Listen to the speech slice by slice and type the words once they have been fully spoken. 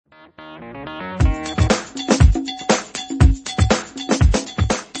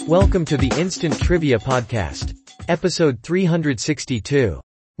Welcome to the Instant Trivia Podcast, episode 362,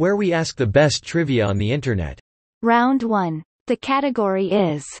 where we ask the best trivia on the internet. Round 1. The category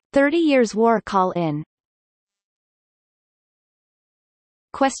is 30 Years War Call-In.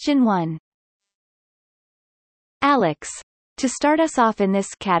 Question 1. Alex. To start us off in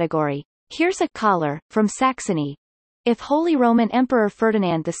this category, here's a caller, from Saxony. If Holy Roman Emperor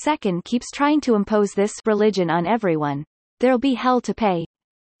Ferdinand II keeps trying to impose this religion on everyone, there'll be hell to pay.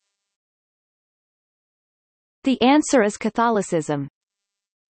 The answer is Catholicism.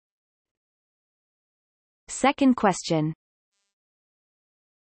 Second question.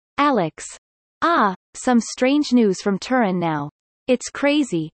 Alex. Some strange news from Turin now. It's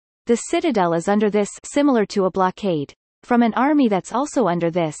crazy. The citadel is under this, similar to a blockade, from an army that's also under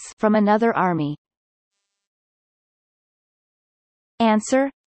this, from another army.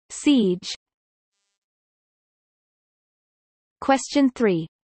 Answer. Siege. Question 3.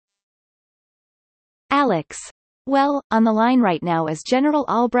 Alex. Well, on the line right now is General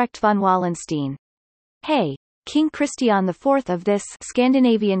Albrecht von Wallenstein. Hey, King Christian IV of this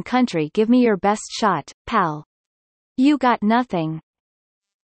Scandinavian country, give me your best shot, pal. You got nothing.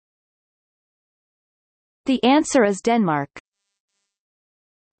 The answer is Denmark.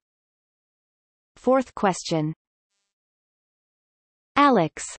 Fourth question.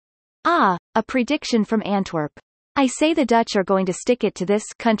 Alex. A prediction from Antwerp. I say the Dutch are going to stick it to this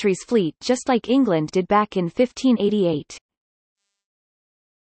country's fleet just like England did back in 1588.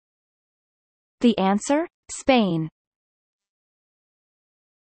 The answer? Spain.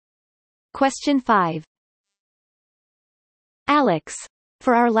 Question 5. Alex.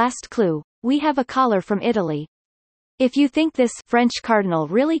 For our last clue, we have a caller from Italy. If you think this French cardinal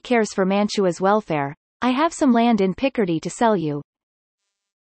really cares for Mantua's welfare, I have some land in Picardy to sell you.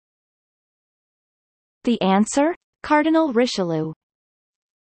 The answer? Cardinal Richelieu.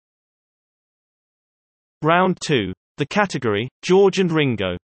 Round 2. The category, George and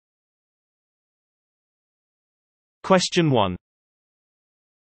Ringo. Question 1.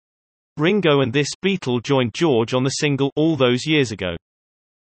 Ringo and this Beatle joined George on the single All Those Years Ago.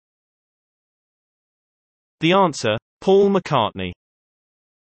 The answer, Paul McCartney.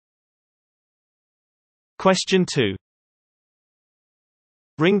 Question 2.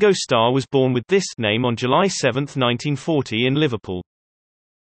 Ringo Starr was born with this name on July 7, 1940 in Liverpool.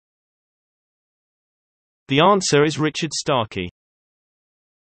 The answer is Richard Starkey.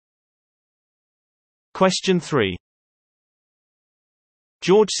 Question 3.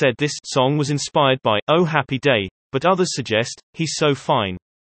 George said this song was inspired by Oh Happy Day, but others suggest He's So Fine.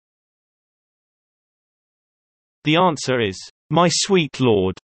 The answer is My Sweet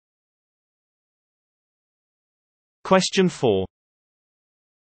Lord. Question 4.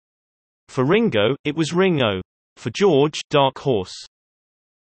 For Ringo, it was Ring-O. For George, Dark Horse.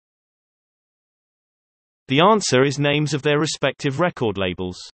 The answer is names of their respective record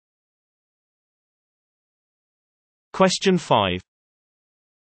labels. Question 5.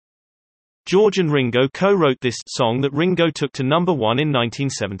 George and Ringo co-wrote this song that Ringo took to number 1 in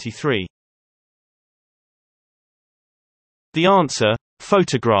 1973. The answer,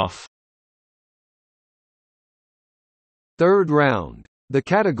 Photograph. Third round. The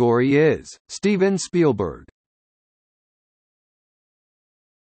category is Steven Spielberg.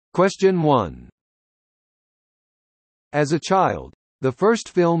 Question 1. As a child, the first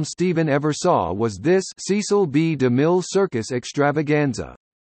film Steven ever saw was this Cecil B. DeMille Circus Extravaganza.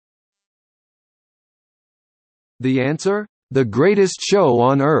 The answer? The Greatest Show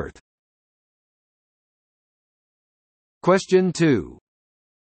on Earth. Question 2.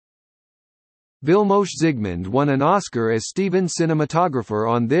 Vilmos Zsigmond won an Oscar as Steven's cinematographer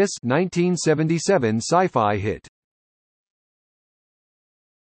on this 1977 sci-fi hit.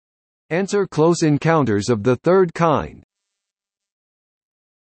 Answer: Close Encounters of the Third Kind.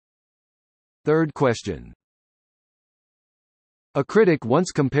 Third question. A critic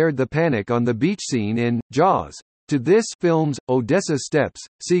once compared the panic on the beach scene in Jaws to this film's Odessa Steps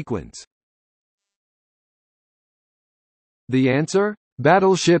sequence. The answer?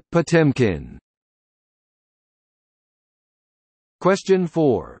 Battleship Potemkin. Question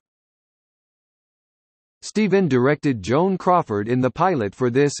 4. Steven directed Joan Crawford in the pilot for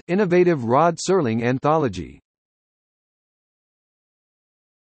this innovative Rod Serling anthology.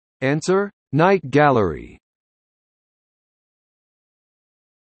 Answer: Night Gallery.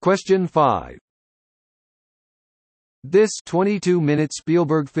 Question 5. This 22-minute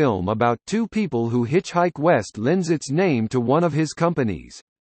Spielberg film about two people who hitchhike west lends its name to one of his companies.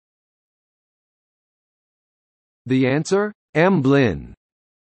 The answer? Amblin.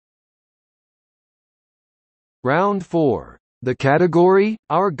 Round 4. The category,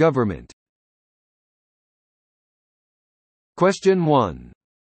 Our Government. Question 1.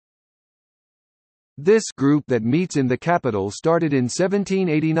 This group that meets in the capital started in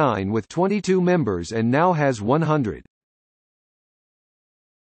 1789 with 22 members and now has 100.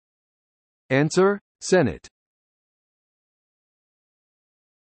 Answer: Senate.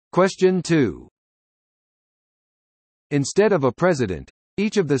 Question 2. Instead of a president,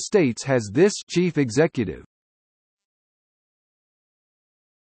 each of the states has this chief executive.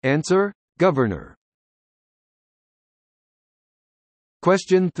 Answer: Governor.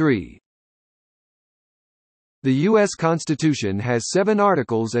 Question 3. The U.S. Constitution has 7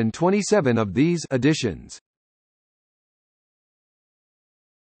 articles and 27 of these additions.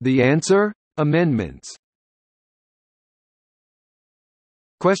 The answer: Amendments.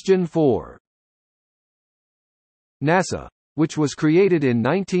 Question 4. NASA, which was created in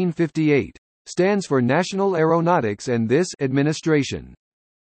 1958, stands for National Aeronautics and this administration.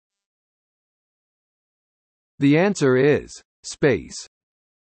 The answer is space.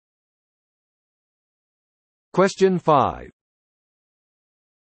 Question 5.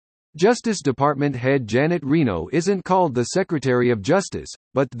 Justice Department head Janet Reno isn't called the Secretary of Justice,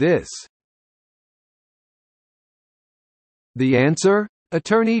 but this. The answer: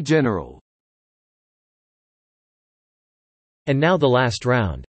 Attorney General. And now the last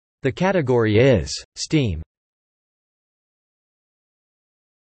round. The category is steam.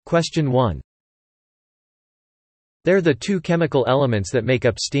 Question 1. They're the 2 chemical elements that make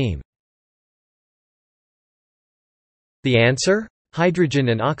up steam. The answer: hydrogen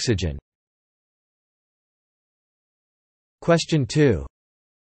and oxygen. Question 2.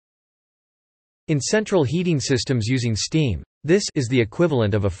 In central heating systems using steam, this is the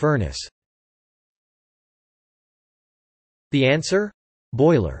equivalent of a furnace. The answer: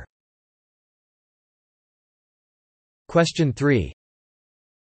 boiler. Question 3.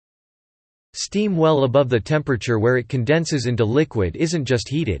 Steam well above the temperature where it condenses into liquid isn't just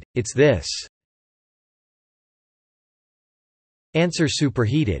heated, it's this. Answer: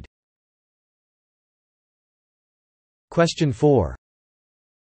 superheated. Question 4.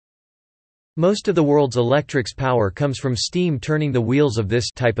 Most of the world's electric's power comes from steam turning the wheels of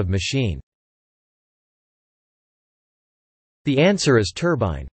this type of machine. The answer is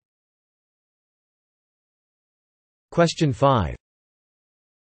turbine. Question 5.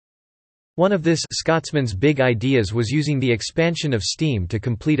 One of this Scotsman's big ideas was using the expansion of steam to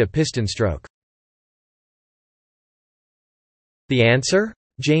complete a piston stroke. The answer: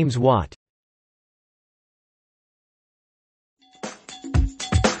 James Watt.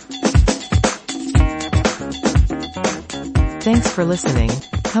 Thanks for listening.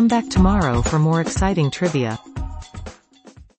 Come back tomorrow for more exciting trivia.